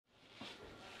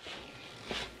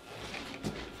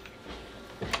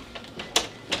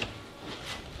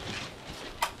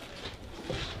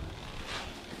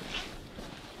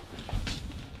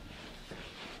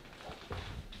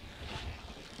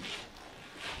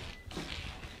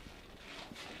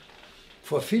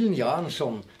Vor vielen Jahren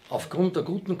schon, aufgrund der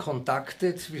guten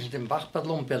Kontakte zwischen dem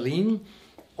Wachbataillon Berlin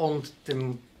und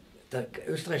der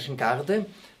österreichischen Garde,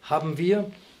 haben wir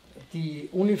die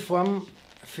Uniform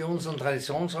für unseren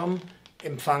Traditionsraum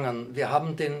empfangen. Wir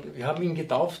haben ihn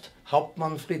getauft,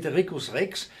 Hauptmann Fridericus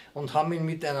Rex, und haben ihn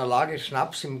mit einer Lage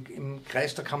Schnaps im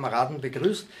Kreis der Kameraden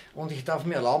begrüßt. Und ich darf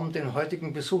mir erlauben, den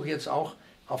heutigen Besuch jetzt auch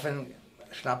auf ein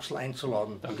Schnapsel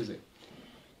einzuladen. Danke sehr.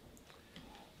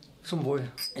 Zum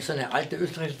Wohl. Es ist eine alte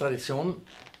österreichische Tradition,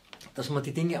 dass man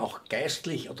die Dinge auch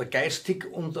geistlich oder geistig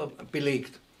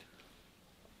belegt.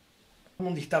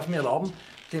 Und ich darf mir erlauben,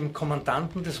 dem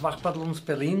Kommandanten des Wachbataillons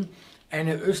Berlin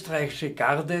eine österreichische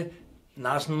Garde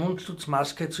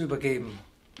Nasen-Mund-Schutzmaske zu übergeben.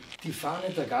 Die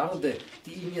Fahne der Garde,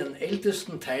 die in ihren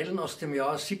ältesten Teilen aus dem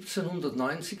Jahr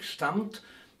 1790 stammt,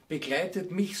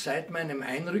 begleitet mich seit meinem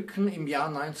Einrücken im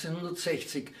Jahr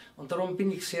 1960. Und darum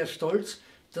bin ich sehr stolz,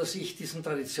 dass ich diesen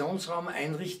Traditionsraum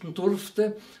einrichten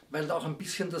durfte, weil da auch ein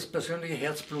bisschen das persönliche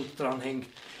Herzblut dran hängt.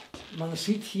 Man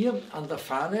sieht hier an der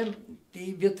Fahne,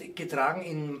 die wird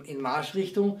getragen in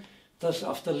Marschrichtung, dass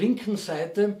auf der linken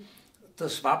Seite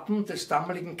das Wappen des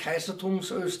damaligen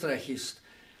Kaisertums Österreich ist.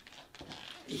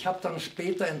 Ich habe dann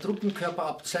später ein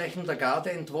Truppenkörperabzeichen der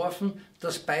Garde entworfen,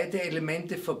 das beide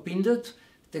Elemente verbindet,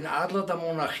 den Adler der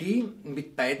Monarchie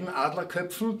mit beiden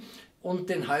Adlerköpfen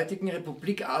und den heutigen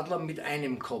Republikadler mit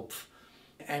einem Kopf.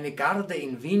 Eine Garde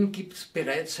in Wien gibt es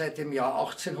bereits seit dem Jahr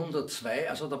 1802,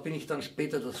 also da bin ich dann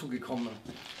später dazugekommen.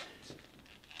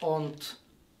 Und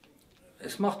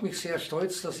es macht mich sehr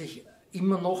stolz, dass ich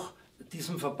immer noch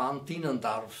diesem Verband dienen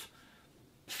darf.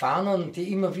 Fahnen,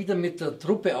 die immer wieder mit der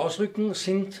Truppe ausrücken,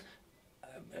 sind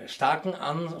starken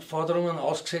Anforderungen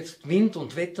ausgesetzt. Wind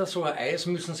und Wetter, sogar Eis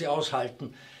müssen sie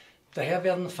aushalten. Daher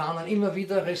werden Fahnen immer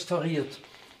wieder restauriert.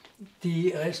 Die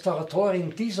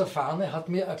Restauratorin dieser Fahne hat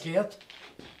mir erklärt,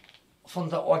 von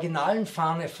der originalen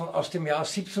Fahne aus dem Jahr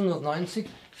 1790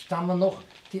 stammen noch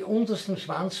die untersten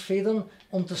Schwanzfedern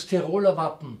und das Tiroler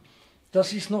Wappen.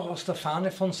 Das ist noch aus der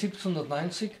Fahne von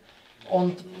 1790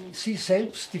 und sie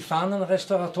selbst, die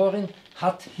Fahnenrestauratorin,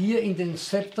 hat hier in den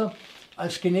Zepter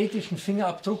als genetischen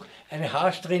Fingerabdruck eine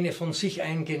Haarsträhne von sich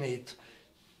eingenäht.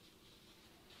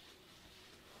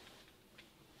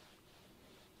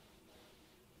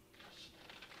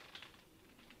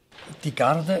 Die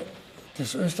Garde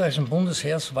des österreichischen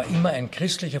Bundesheers war immer ein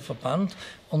christlicher Verband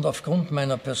und aufgrund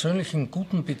meiner persönlichen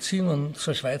guten Beziehungen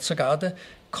zur Schweizer Garde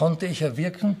konnte ich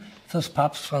erwirken, dass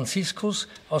Papst Franziskus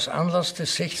aus Anlass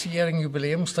des 60-jährigen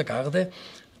Jubiläums der Garde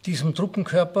diesem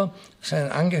Truppenkörper,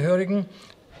 seinen Angehörigen,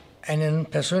 einen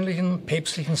persönlichen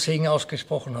päpstlichen Segen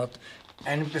ausgesprochen hat.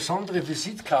 Eine besondere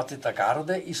Visitkarte der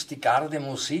Garde ist die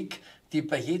Gardemusik, die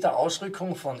bei jeder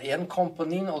Ausrückung von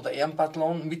Ehrenkompanien oder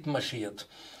Ehrenbataillon mitmarschiert.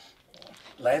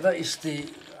 Leider ist die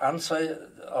Anzahl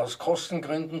aus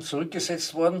Kostengründen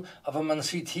zurückgesetzt worden, aber man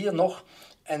sieht hier noch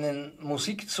einen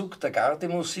Musikzug der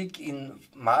Gardemusik in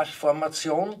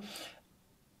Marschformation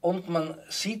und man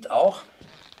sieht auch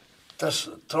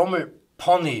das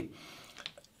Trommel-Pony.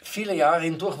 Viele Jahre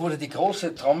hindurch wurde die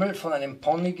große Trommel von einem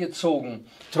Pony gezogen.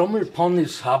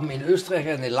 Trommel-Ponys haben in Österreich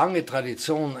eine lange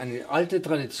Tradition, eine alte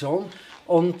Tradition,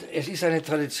 und es ist eine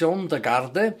Tradition der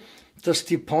Garde, dass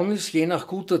die Ponys je nach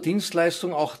guter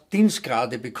Dienstleistung auch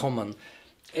Dienstgrade bekommen.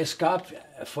 Es gab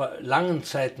vor langen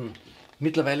Zeiten,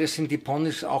 mittlerweile sind die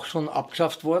Ponys auch schon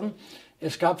abgeschafft worden,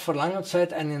 es gab vor langer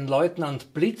Zeit einen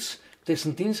Leutnant Blitz,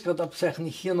 dessen Dienstgradabzeichen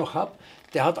ich hier noch habe.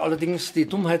 Der hat allerdings die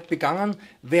Dummheit begangen,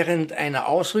 während einer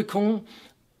Ausrückung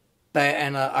bei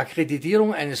einer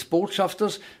Akkreditierung eines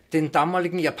Botschafters den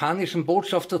damaligen japanischen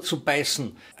Botschafter zu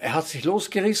beißen. Er hat sich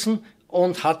losgerissen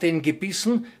und hat ihn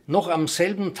gebissen. Noch am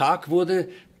selben Tag wurde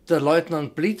der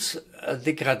Leutnant Blitz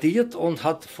degradiert und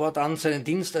hat fortan seinen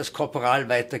Dienst als Korporal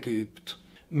weitergeübt.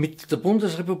 Mit der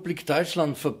Bundesrepublik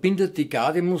Deutschland verbindet die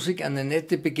Gardemusik eine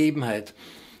nette Begebenheit.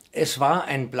 Es war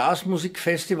ein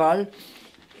Blasmusikfestival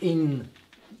in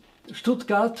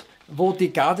Stuttgart, wo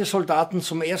die Gardesoldaten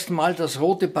zum ersten Mal das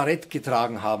rote Barett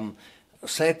getragen haben.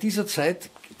 Seit dieser Zeit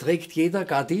trägt jeder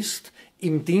Gardist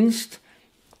im Dienst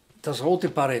das rote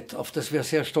Barett, auf das wir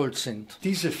sehr stolz sind.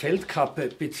 Diese Feldkappe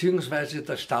bzw.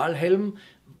 der Stahlhelm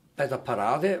bei der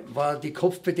Parade war die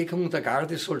Kopfbedeckung der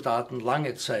Gardesoldaten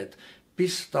lange Zeit,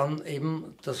 bis dann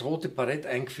eben das rote Barett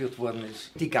eingeführt worden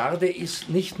ist. Die Garde ist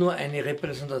nicht nur eine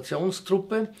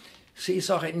Repräsentationstruppe, sie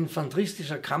ist auch ein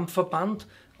infanteristischer Kampfverband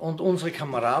und unsere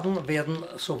Kameraden werden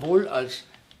sowohl als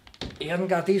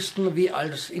Ehrengardisten wie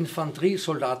als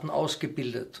Infanteriesoldaten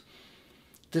ausgebildet.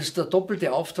 Das ist der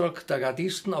doppelte Auftrag der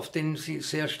Gardisten, auf den sie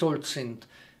sehr stolz sind.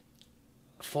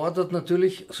 Fordert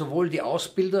natürlich sowohl die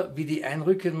Ausbilder wie die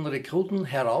einrückenden Rekruten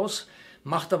heraus.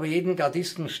 macht aber jeden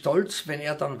Gardisten stolz, wenn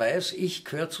er dann weiß, ich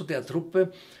gehöre zu der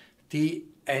Truppe, die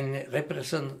ein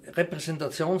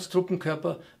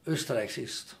Repräsentationstruppenkörper Österreichs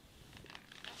ist.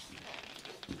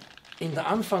 In der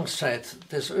Anfangszeit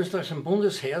des österreichischen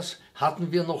Bundesheers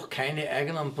hatten wir noch keine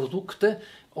eigenen Produkte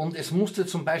und es musste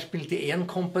zum Beispiel die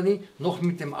Ehrenkompanie noch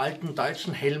mit dem alten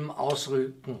deutschen Helm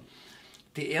ausrücken.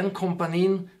 Die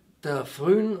Ehrenkompanien der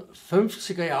frühen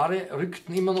 50er Jahre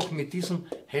rückten immer noch mit diesem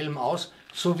Helm aus,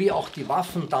 so wie auch die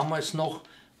Waffen damals noch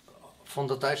von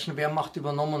der deutschen Wehrmacht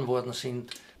übernommen worden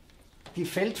sind. Die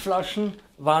Feldflaschen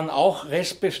waren auch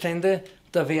Restbestände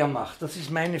der Wehrmacht. Das ist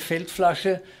meine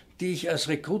Feldflasche, die ich als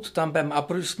Rekrut dann beim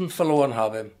Abrüsten verloren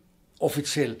habe,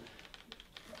 offiziell.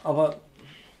 Aber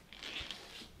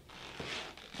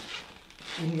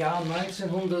im Jahr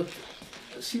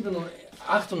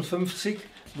 1958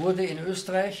 wurde in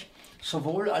Österreich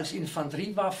sowohl als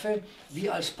Infanteriewaffe wie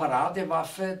als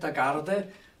Paradewaffe der Garde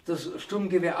das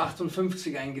Sturmgewehr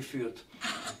 58 eingeführt.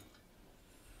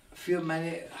 Für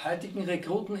meine heutigen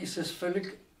Rekruten ist es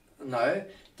völlig neu,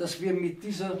 dass wir mit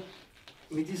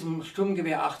diesem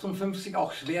Sturmgewehr 58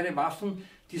 auch schwere Waffen,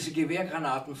 diese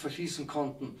Gewehrgranaten verschießen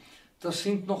konnten. Das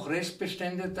sind noch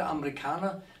Restbestände der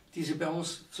Amerikaner, die sie bei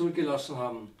uns zurückgelassen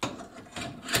haben.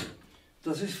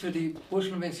 Das ist für die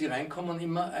Burschen, wenn sie reinkommen,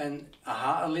 immer ein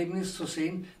Aha-Erlebnis zu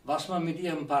sehen, was man mit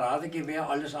ihrem Paradegewehr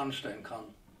alles anstellen kann.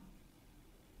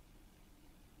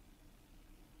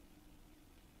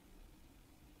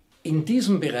 In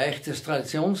diesem Bereich des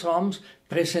Traditionsraums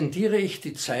präsentiere ich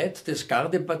die Zeit des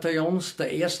Gardebataillons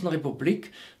der Ersten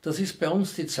Republik. Das ist bei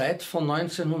uns die Zeit von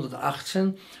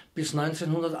 1918 bis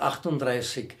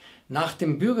 1938. Nach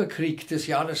dem Bürgerkrieg des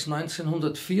Jahres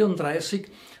 1934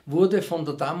 wurde von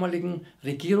der damaligen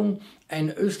Regierung ein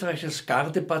österreichisches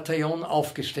Gardebataillon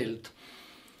aufgestellt.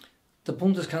 Der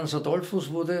Bundeskanzler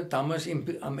Dollfuß wurde damals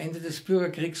am Ende des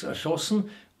Bürgerkriegs erschossen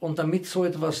und damit so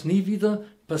etwas nie wieder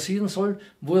passieren soll,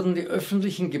 wurden die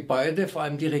öffentlichen Gebäude, vor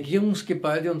allem die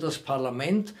Regierungsgebäude und das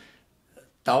Parlament,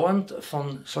 dauernd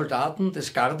von Soldaten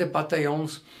des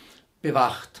Gardebataillons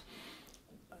bewacht.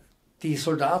 Die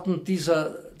Soldaten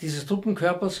dieses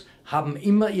Truppenkörpers haben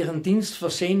immer ihren Dienst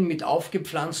versehen mit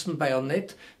aufgepflanztem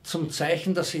Bajonett zum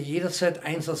Zeichen, dass sie jederzeit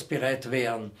einsatzbereit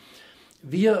wären.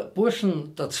 Wir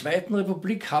Burschen der Zweiten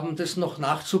Republik haben das noch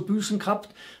nachzubüßen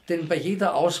gehabt, denn bei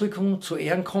jeder Ausrückung zur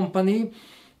Ehrenkompanie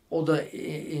oder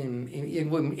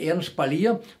irgendwo im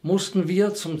Ehrenspalier mussten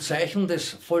wir zum Zeichen des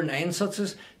vollen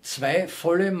Einsatzes 2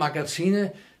 volle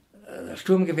Magazine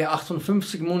Sturmgewehr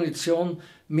 58 Munition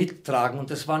mittragen.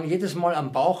 Und das waren jedes Mal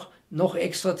am Bauch noch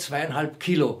extra 2,5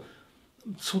 Kilo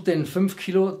zu den 5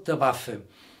 Kilo der Waffe.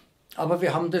 Aber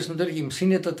wir haben das natürlich im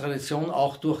Sinne der Tradition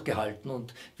auch durchgehalten.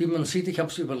 Und wie man sieht, ich habe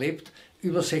es überlebt,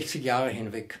 über 60 Jahre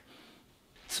hinweg.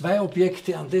 2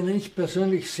 Objekte, an denen ich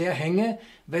persönlich sehr hänge,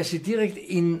 weil sie direkt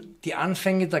in die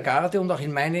Anfänge der Garde und auch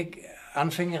in meine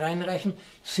Anfänge reinreichen,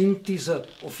 sind dieser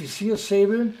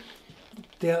Offizierssäbel,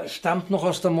 der stammt noch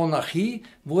aus der Monarchie,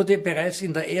 wurde bereits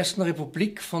in der Ersten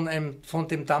Republik von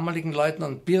dem damaligen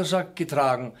Leutnant Birsack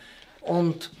getragen.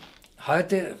 Und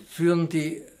heute führen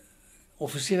die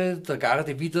Offiziere der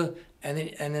Garde wieder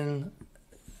einen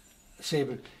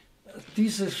Säbel.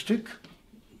 Dieses Stück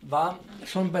war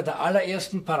schon bei der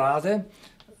allerersten Parade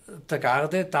der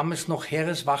Garde, damals noch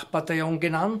Heereswachbataillon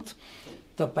genannt,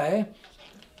 dabei.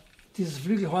 Dieses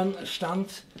Flügelhorn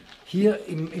stand hier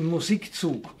im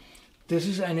Musikzug. Das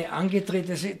ist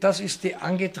die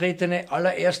angetretene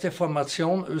allererste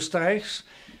Formation Österreichs,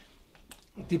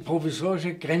 die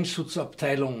provisorische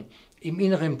Grenzschutzabteilung im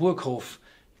inneren Burghof.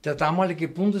 Der damalige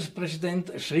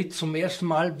Bundespräsident schritt zum ersten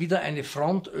Mal wieder eine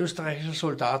Front österreichischer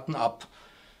Soldaten ab.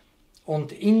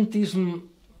 Und in diesem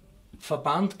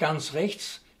Verband ganz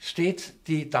rechts steht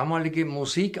die damalige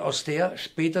Musik, aus der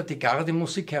später die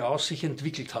Gardemusik heraus sich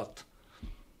entwickelt hat.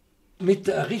 Mit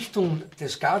der Errichtung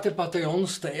des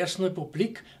Gardebataillons der Ersten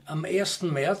Republik am 1.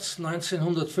 März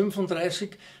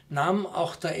 1935 nahm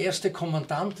auch der erste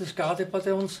Kommandant des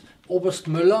Gardebataillons, Oberst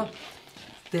Möller,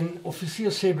 den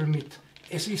Offizierssäbel mit.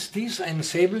 Es ist dies ein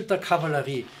Säbel der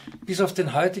Kavallerie. Bis auf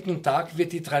den heutigen Tag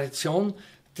wird die Tradition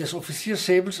des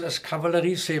Offizierssäbels als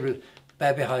Kavalleriesäbel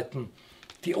beibehalten.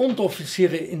 Die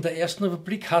Unteroffiziere in der Ersten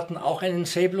Republik hatten auch einen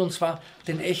Säbel, und zwar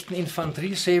den echten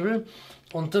Infanteriesäbel.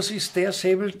 Und das ist der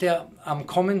Säbel, der am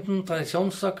kommenden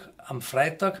Traditionstag, am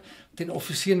Freitag, den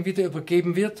Offizieren wieder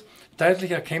übergeben wird.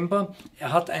 Deutlich erkennbar,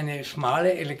 er hat einen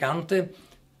schmalen,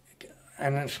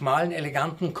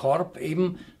 eleganten Korb,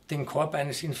 eben den Korb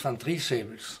eines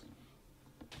Infanteriesäbels.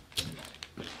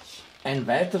 Ein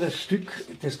weiteres Stück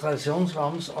des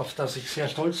Traditionsraums, auf das ich sehr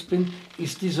stolz bin,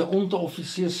 ist dieser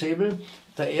Unteroffizierssäbel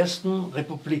der Ersten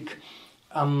Republik.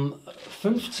 Am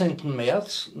 15.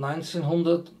 März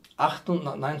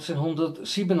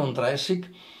 1937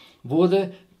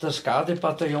 wurde das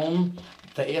Gardebataillon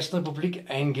der Ersten Republik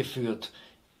eingeführt.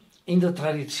 In der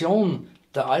Tradition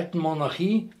der alten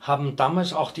Monarchie haben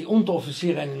damals auch die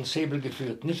Unteroffiziere einen Säbel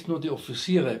geführt, nicht nur die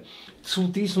Offiziere. Zu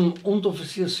diesem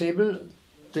Unteroffiziersäbel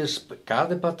des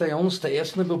Gardebataillons der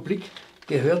Ersten Republik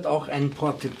gehört auch ein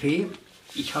Portepee.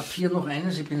 Ich habe hier noch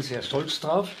eines, ich bin sehr stolz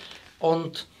drauf.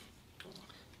 Und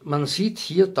man sieht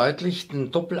hier deutlich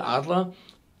den Doppeladler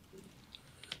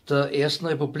der Ersten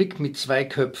Republik mit 2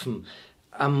 Köpfen.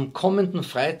 Am kommenden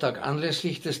Freitag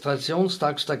anlässlich des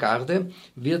Traditionstags der Garde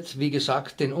wird, wie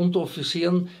gesagt, den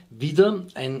Unteroffizieren wieder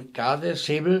ein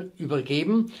Gardesäbel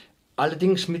übergeben,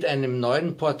 allerdings mit einem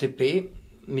neuen Portepee,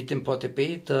 mit dem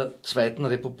Portepee der Zweiten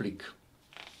Republik.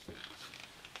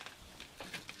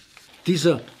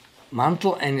 Dieser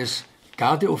Mantel eines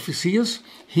Gardeoffiziers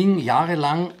hing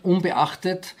jahrelang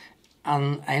unbeachtet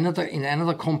in einer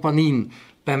der Kompanien.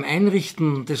 Beim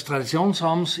Einrichten des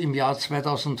Traditionsraums im Jahr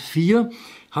 2004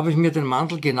 habe ich mir den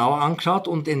Mantel genauer angeschaut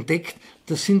und entdeckt,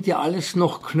 das sind ja alles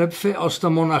noch Knöpfe aus der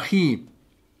Monarchie.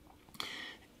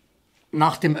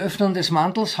 Nach dem Öffnen des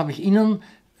Mantels habe ich innen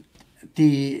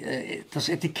das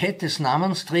Etikett des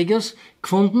Namensträgers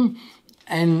gefunden,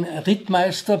 ein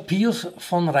Rittmeister Pius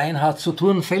von Reinhard zu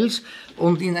Turnfels,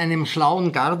 und in einem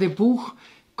schlauen Gardebuch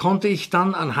konnte ich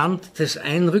dann anhand des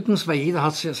Einrückens, weil jeder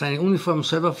hat seine Uniform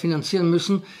selber finanzieren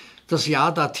müssen, das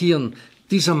Jahr datieren.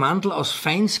 Dieser Mantel aus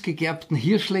feinst gegerbtem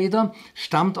Hirschleder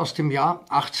stammt aus dem Jahr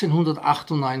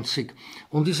 1898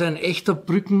 und ist ein echter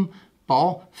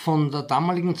Brückenbau von der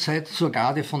damaligen Zeit zur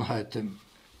Garde von heute.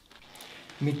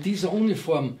 Mit dieser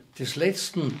Uniform des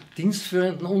letzten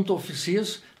dienstführenden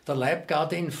Unteroffiziers der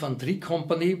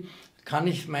Leibgarde-Infanteriekompanie kann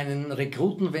ich meinen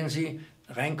Rekruten, wenn sie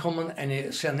reinkommen,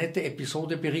 eine sehr nette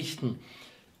Episode berichten.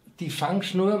 Die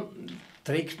Fangschnur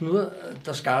trägt nur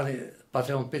das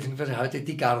Gardebataillon, beziehungsweise heute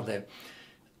die Garde.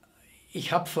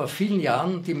 Ich habe vor vielen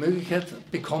Jahren die Möglichkeit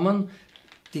bekommen,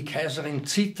 die Kaiserin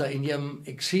Zita in ihrem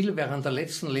Exil während der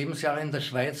letzten Lebensjahre in der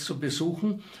Schweiz zu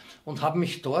besuchen und habe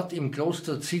mich dort im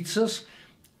Kloster Zizers,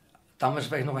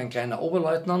 damals war ich noch ein kleiner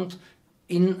Oberleutnant,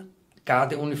 in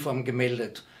Gardeuniform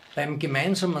gemeldet. Beim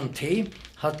gemeinsamen Tee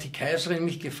hat die Kaiserin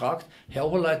mich gefragt: Herr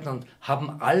Oberleutnant,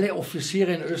 haben alle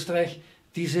Offiziere in Österreich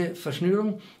diese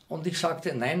Verschnürung? Und ich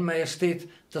sagte: Nein, Majestät,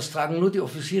 das tragen nur die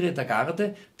Offiziere der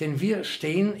Garde, denn wir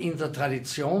stehen in der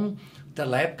Tradition der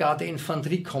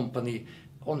Leibgarde-Infanteriekompanie.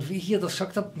 Und wie ich ihr das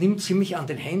gesagt habe, nimmt sie mich an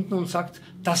den Händen und sagt: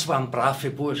 Das waren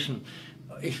brave Burschen.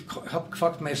 Ich habe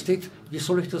gefragt: Majestät, wie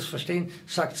soll ich das verstehen?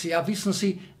 Sagt sie: Ja, wissen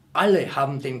Sie, alle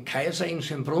haben den Kaiser in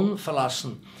Schönbrunn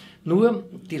verlassen. Nur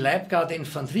die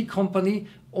Leibgarde-Infanteriekompanie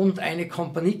und eine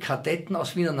Kompanie Kadetten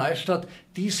aus Wiener Neustadt,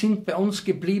 die sind bei uns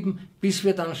geblieben, bis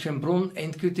wir dann Schönbrunn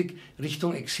endgültig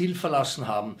Richtung Exil verlassen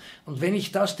haben. Und wenn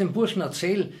ich das den Burschen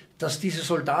erzähle, dass diese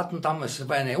Soldaten damals, es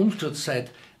war eine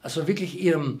Umsturzzeit, also wirklich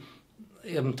ihrem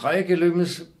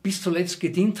Treuegelöbnis bis zuletzt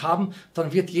gedient haben,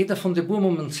 dann wird jeder von den Burmen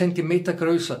um einen Zentimeter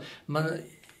größer.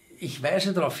 Ich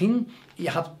weise darauf hin,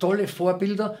 ihr habt tolle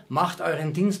Vorbilder, macht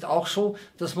euren Dienst auch so,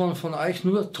 dass man von euch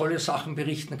nur tolle Sachen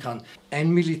berichten kann.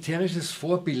 Ein militärisches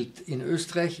Vorbild in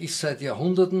Österreich ist seit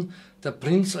Jahrhunderten der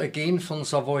Prinz Eugen von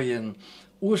Savoyen.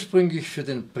 Ursprünglich für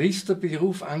den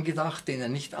Priesterberuf angedacht, den er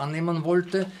nicht annehmen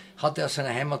wollte, hat er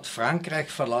seine Heimat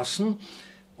Frankreich verlassen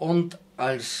und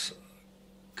als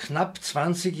knapp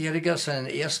 20-Jähriger seinen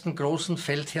ersten großen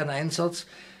Feldherreneinsatz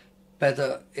bei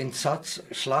der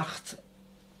Entsatzschlacht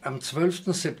am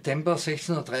 12. September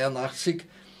 1683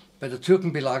 bei der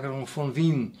Türkenbelagerung von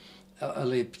Wien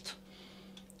erlebt.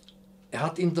 Er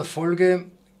hat in der Folge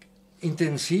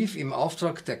intensiv im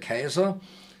Auftrag der Kaiser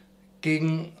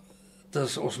gegen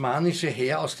das osmanische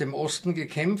Heer aus dem Osten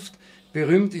gekämpft.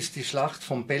 Berühmt ist die Schlacht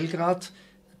von Belgrad,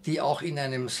 die auch in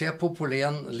einem sehr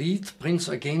populären Lied, Prinz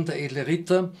Eugen, der edle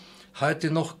Ritter, heute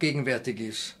noch gegenwärtig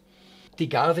ist. Die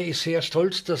Garde ist sehr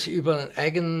stolz, dass sie über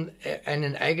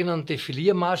einen eigenen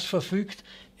Defiliermarsch verfügt.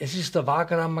 Es ist der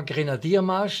Wagramer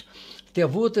Grenadiermarsch.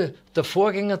 Der wurde der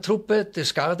Vorgängertruppe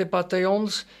des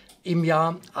Gardebataillons im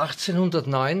Jahr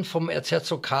 1809 vom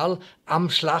Erzherzog Karl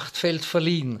am Schlachtfeld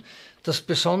verliehen. Das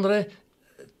Besondere,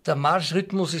 der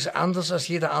Marschrhythmus ist anders als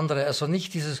jeder andere. Also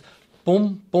nicht dieses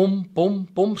Bum, Bum, Bum,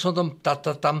 Bum, sondern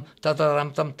da-da-dam,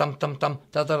 da-da-ram, dam-dam-dam-dam,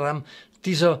 da-da-ram.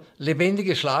 Dieser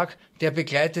lebendige Schlag, der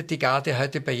begleitet die Garde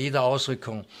heute bei jeder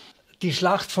Ausrückung. Die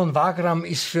Schlacht von Wagram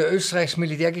ist für Österreichs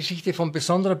Militärgeschichte von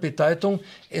besonderer Bedeutung.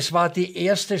 Es war die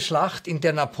erste Schlacht, in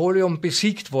der Napoleon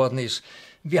besiegt worden ist.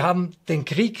 Wir haben den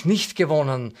Krieg nicht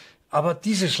gewonnen, Aber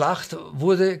diese Schlacht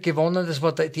wurde gewonnen, das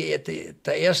war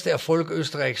der erste Erfolg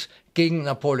Österreichs gegen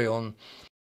Napoleon.